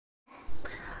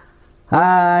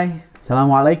Hai,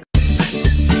 Assalamualaikum.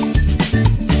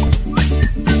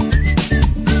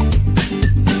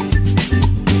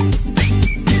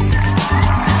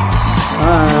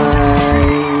 Hi.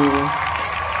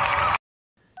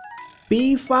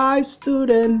 P5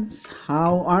 students,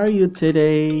 how are you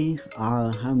today?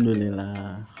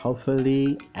 Alhamdulillah.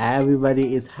 Hopefully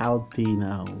everybody is healthy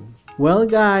now. Well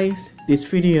guys, this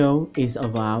video is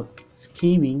about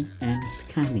skimming and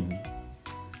scanning.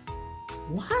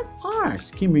 What are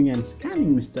skimming and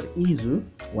scanning, Mr. Izu?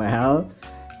 Well,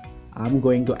 I'm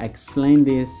going to explain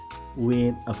this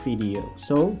with a video.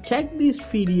 So check this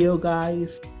video,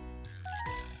 guys.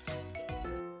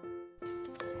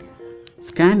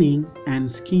 Scanning and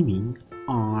skimming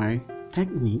are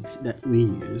techniques that we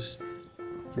use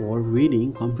for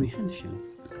reading comprehension.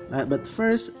 But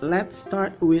first, let's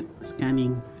start with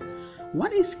scanning.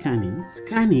 What is scanning?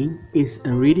 Scanning is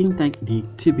a reading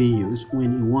technique to be used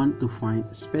when you want to find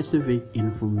specific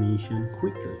information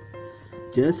quickly.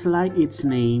 Just like its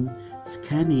name,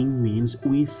 scanning means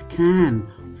we scan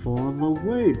for the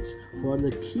words, for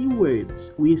the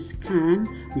keywords. We scan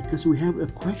because we have a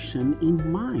question in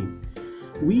mind.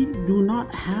 We do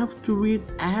not have to read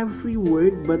every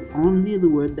word, but only the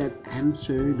word that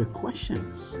answer the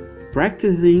questions.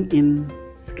 Practicing in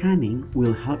scanning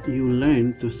will help you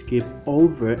learn to skip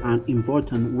over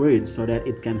unimportant words so that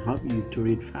it can help you to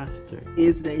read faster.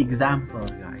 Here's the example,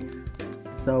 guys.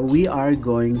 So we are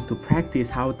going to practice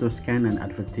how to scan an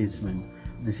advertisement.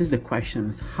 This is the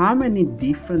questions. How many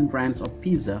different brands of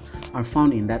pizza are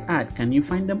found in that ad? Can you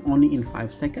find them only in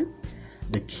 5 seconds?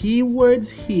 The keywords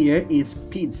here is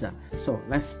pizza. So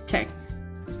let's check.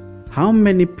 How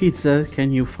many pizza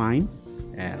can you find?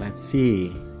 Let's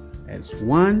see. It's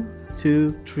 1,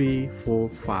 2, 3, 4,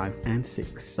 5, and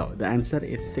 6. So the answer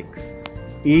is 6.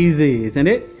 Easy, isn't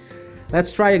it?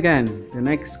 Let's try again. The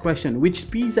next question. Which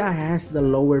pizza has the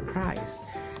lower price?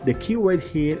 The keyword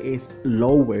here is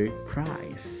lower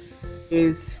price.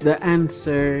 Is the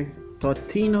answer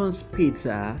Totino's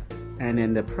Pizza, and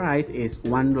then the price is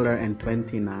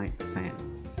 $1.29.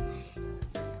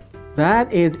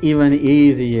 That is even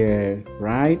easier,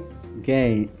 right?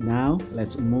 Okay, now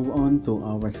let's move on to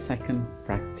our second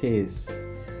practice,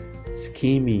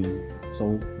 skimming.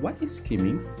 So what is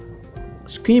skimming?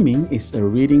 Skimming is a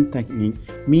reading technique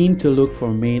meant to look for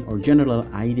main or general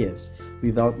ideas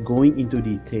without going into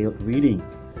detailed reading.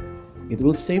 It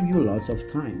will save you lots of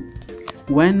time.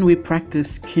 When we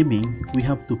practice skimming, we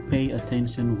have to pay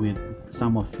attention with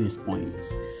some of these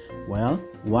points. Well,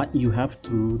 what you have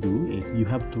to do is you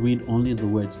have to read only the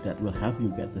words that will help you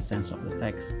get the sense of the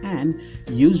text, and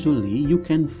usually you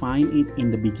can find it in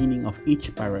the beginning of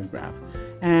each paragraph,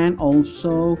 and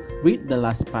also read the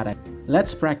last paragraph.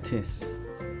 Let's practice.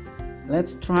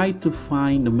 Let's try to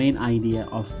find the main idea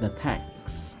of the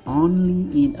text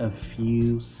only in a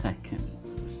few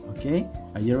seconds. Okay,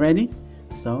 are you ready?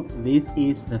 So this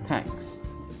is the text.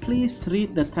 Please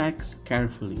read the text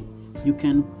carefully. You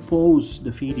can pause the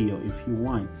video if you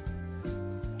want.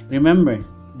 Remember,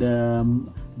 the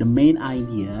main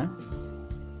idea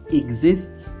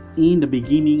exists in the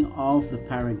beginning of the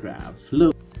paragraph.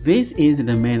 Look, this is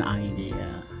the main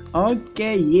idea.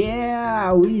 Okay,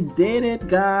 yeah, we did it,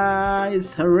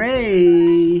 guys.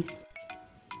 Hooray!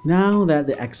 Now that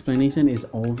the explanation is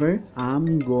over,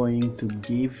 I'm going to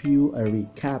give you a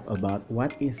recap about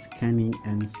what is scanning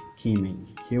and skimming.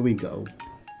 Here we go.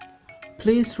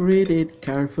 Please read it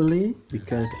carefully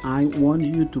because I want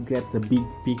you to get the big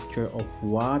picture of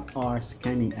what are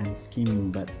scanning and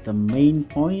skimming, but the main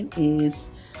point is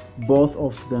both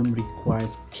of them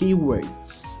requires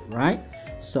keywords, right?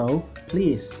 So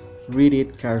please read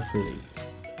it carefully.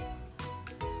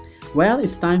 Well,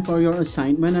 it's time for your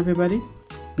assignment, everybody.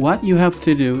 What you have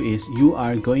to do is you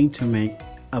are going to make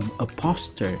a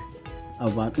poster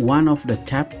about one of the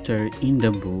chapters in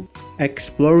the book,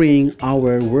 Exploring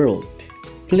Our World.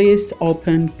 Please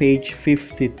open page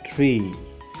 53.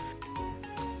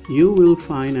 You will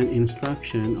find an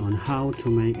instruction on how to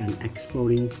make an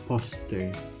exploring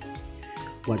poster.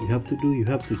 What you have to do, you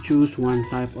have to choose one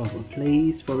type of a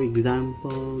place, for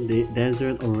example, the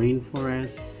desert or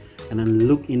rainforest, and then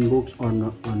look in books or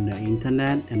on the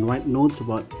internet and write notes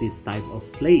about this type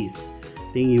of place.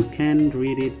 Then you can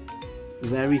read it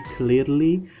very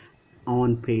clearly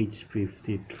on page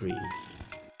 53.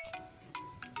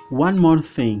 One more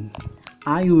thing,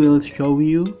 I will show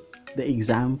you the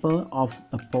example of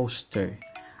a poster.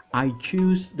 I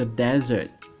choose the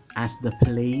desert as the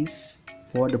place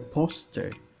for the poster.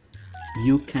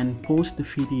 You can pause the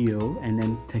video and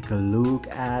then take a look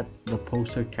at the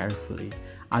poster carefully.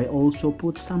 I also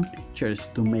put some pictures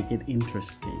to make it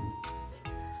interesting.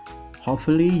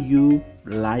 Hopefully you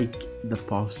like the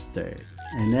poster,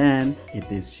 and then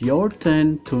it is your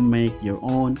turn to make your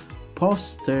own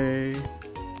poster.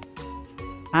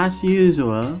 As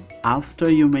usual, after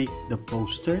you make the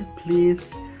poster,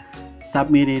 please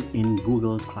submit it in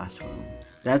Google Classroom.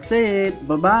 That's it.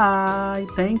 Bye bye.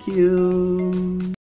 Thank you.